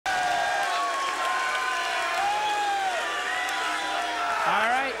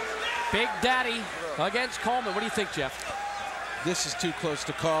Big Daddy against Coleman. What do you think, Jeff? This is too close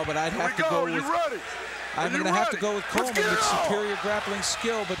to call, but I'd have to go with... I'm going to have to go with Coleman with superior grappling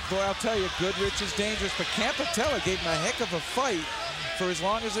skill, but boy, I'll tell you, Goodridge is dangerous. But Campatella gave him a heck of a fight for as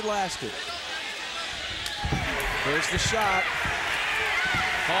long as it lasted. There's the shot.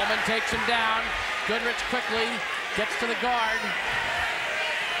 Coleman takes him down. Goodridge quickly gets to the guard.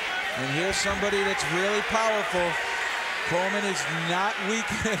 And here's somebody that's really powerful. Coleman is not weak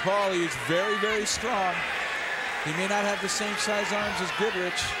at all. He is very, very strong. He may not have the same size arms as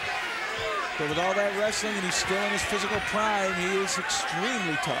Goodridge, but with all that wrestling and he's still in his physical prime, he is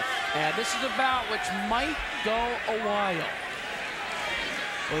extremely tough. And this is a bout which might go a while.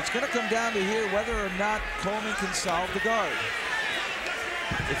 Well, it's going to come down to here whether or not Coleman can solve the guard.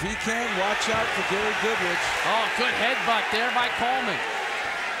 If he can, watch out for Gary Goodridge. Oh, good headbutt there by Coleman.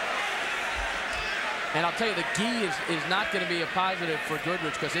 And I'll tell you, the gi is not going to be a positive for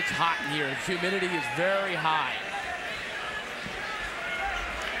Goodridge because it's hot in here. The humidity is very high.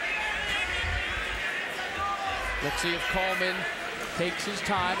 Let's see if Coleman takes his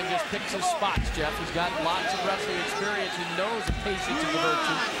time and just picks his spots, Jeff. He's got lots of wrestling experience. He knows the patience is a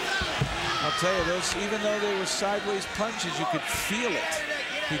virtue. I'll tell you, those, even though they were sideways punches, you could feel it.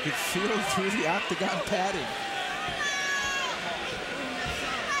 You could feel it through the octagon padding.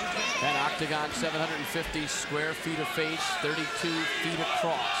 That octagon, 750 square feet of face, 32 feet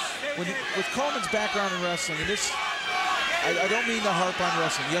across. With Coleman's background in wrestling, and this, I don't mean to harp on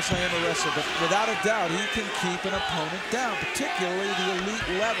wrestling. Yes, I am a wrestler, but without a doubt, he can keep an opponent down, particularly the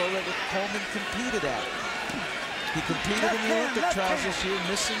elite level that Coleman competed at. He competed in the Olympic trials this year,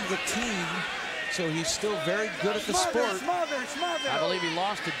 missing the team, so he's still very good at the sport. I believe he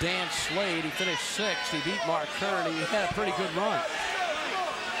lost to Dan Slade. He finished 6th. He beat Mark Kern. He had a pretty good run.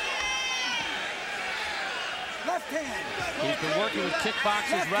 He's been working with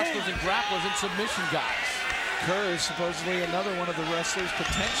kickboxers, wrestlers, and grapplers and submission guys. Kerr is supposedly another one of the wrestlers,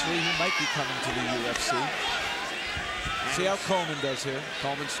 potentially, who might be coming to the UFC. See how Coleman does here.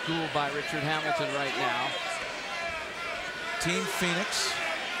 Coleman schooled by Richard Hamilton right now. Team Phoenix.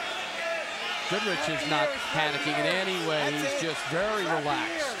 Goodridge is not panicking in any way. He's just very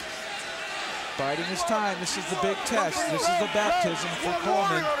relaxed. Biding his time. This is the big test. This is the baptism for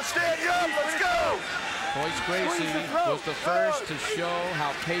Coleman. Royce Gracie was the first to show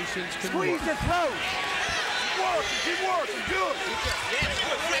how patience can work. Squeeze the throat. Keep working, good.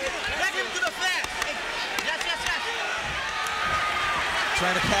 Back him to the flat. Yes.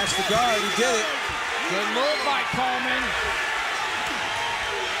 Trying to catch the guard, he did it. Good move by Coleman.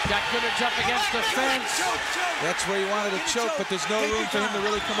 Got Goodridge up against the fence. That's where he wanted to choke, but there's no room for him to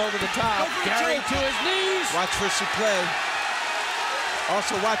really come over the top. Gary to his knees. Watch for suplex.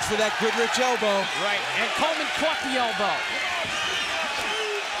 Also watch for that Goodridge elbow. Right, and Coleman caught the elbow.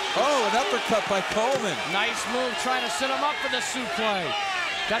 Oh, an uppercut by Coleman. Nice move, trying to set him up for the suplex.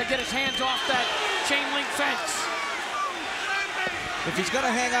 Got to get his hands off that chain link fence. If he's going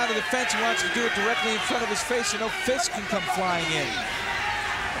to hang on to the fence, he wants to do it directly in front of his face so no fist can come flying in.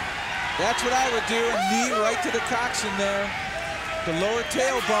 That's what I would do, a knee right to the coxswain there. The lower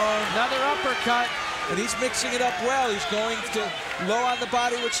tailbone. Another uppercut. And he's mixing it up well. He's going to low on the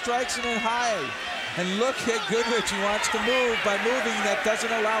body with strikes and then high. And look at Goodridge. He wants to move. By moving, that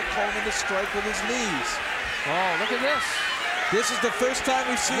doesn't allow Coleman to strike with his knees. Oh, look at this. This is the first time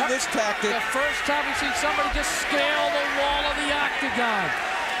we've seen this tactic. The first time we've seen somebody just scale the wall of the octagon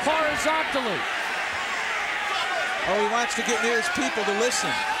horizontally. Oh, he wants to get near his people to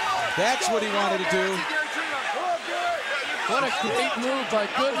listen. That's what he wanted to do. What a great move by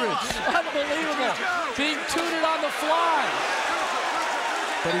Goodridge. Unbelievable. Being tooted on the fly.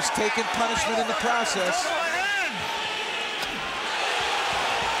 But he's taken punishment in the process.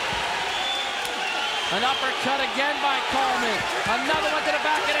 An uppercut again by Coleman. Another one to the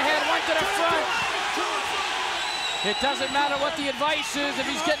back of the head, one to the front. It doesn't matter what the advice is if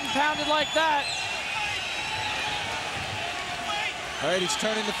he's getting pounded like that. All right, he's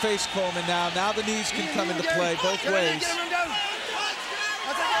turning to face Coleman now. Now the knees can come into play both ways.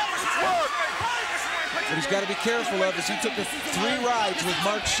 What he's got to be careful of is he took the 3 rides with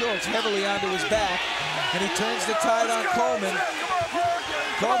Mark Schultz heavily onto his back, and he turns the tide on Coleman.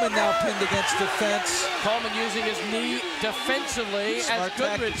 Coleman now pinned against the fence. Coleman using his knee defensively as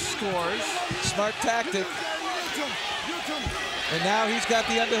Goodridge scores. Smart tactic. And now he's got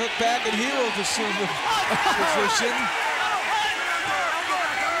the underhook back, and he will assume the position.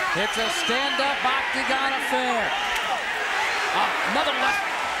 It's a stand-up octagon affair. Another left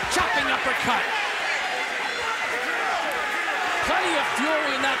chopping uppercut. Plenty of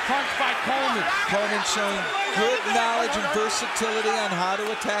fury in that punch by Coleman. Coleman showing good knowledge and versatility on how to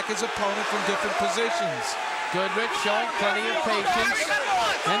attack his opponent from different positions. Goodridge showing plenty of patience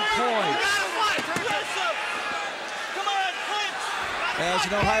and poise. As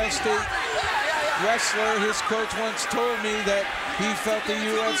an Ohio State wrestler, his coach once told me that he felt the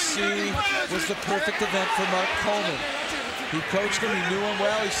UFC was the perfect event for Mark Coleman. He coached him, he knew him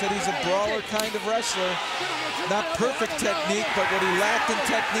well. He said he's a brawler kind of wrestler. Not perfect technique, but what he lacked in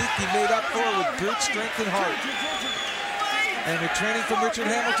technique, he made up for with brute strength and heart. And with training from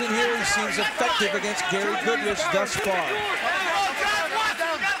Richard Hamilton here, he seems effective against Gary Goodridge thus far.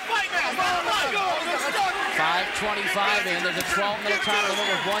 5:25 in. There's a 12-minute time limit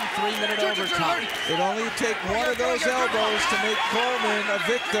with 1 3-minute overtime. It only take one of those elbows to make Coleman a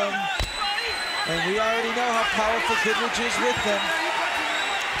victim. And we already know how powerful Goodridge is with them.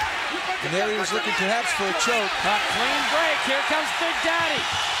 And there he was looking perhaps for a choke. A clean break. Here comes Big Daddy.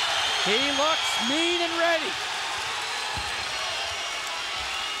 He looks mean and ready.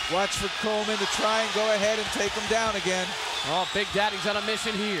 Watch for Coleman to try and go ahead and take him down again. Oh, Big Daddy's on a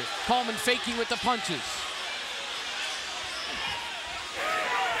mission here. Coleman faking with the punches.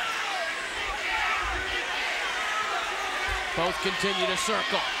 Both continue to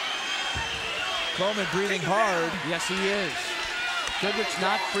circle. Coleman breathing hard. Yes, he is. Goodridge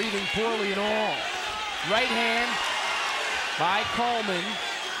not breathing poorly at all. Right hand by Coleman.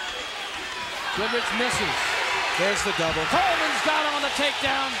 Goodridge misses. There's the double. Coleman's got him on the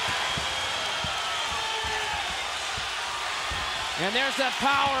takedown. And there's that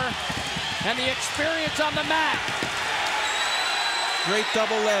power and the experience on the mat. Great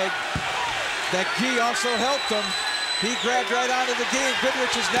double leg. That gi also helped him. He grabbed right onto the gi, and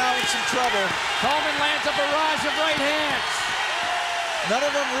Goodridge is now in some trouble. Coleman lands a barrage of right hands. None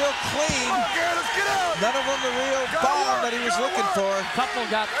of them real clean. None of them the real bomb that he was looking for. Couple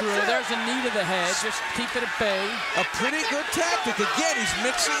got through. There's a knee to the head. Just keep it at bay. A pretty good tactic. Again, he's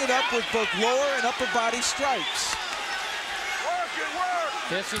mixing it up with both lower and upper body strikes.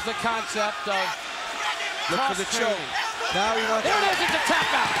 This is the concept of look for the choke. Now he wants. There it is. It's a tap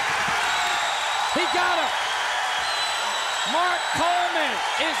out. He got him. Mark Coleman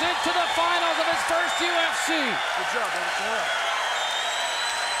is into the finals of his first UFC. Good job, brother.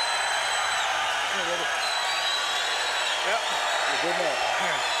 Yep. Good man.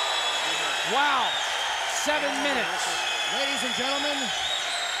 Wow. 7 minutes. Ladies and gentlemen,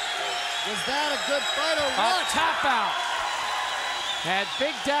 was that a good fight or A what? tap out. And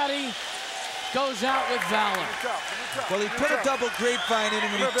Big Daddy goes out with valor. Well, he put a double grapevine in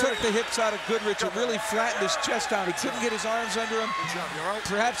him, and he took the hips out of Goodridge. It really flattened his chest out. He couldn't get his arms under him.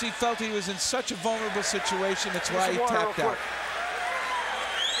 Perhaps he felt he was in such a vulnerable situation. That's why he tapped out.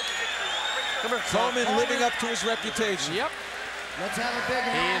 Coleman living up to his reputation. Yep. Let's have a big He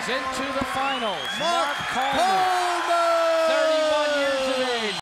hand. is into the finals. Mark Coleman.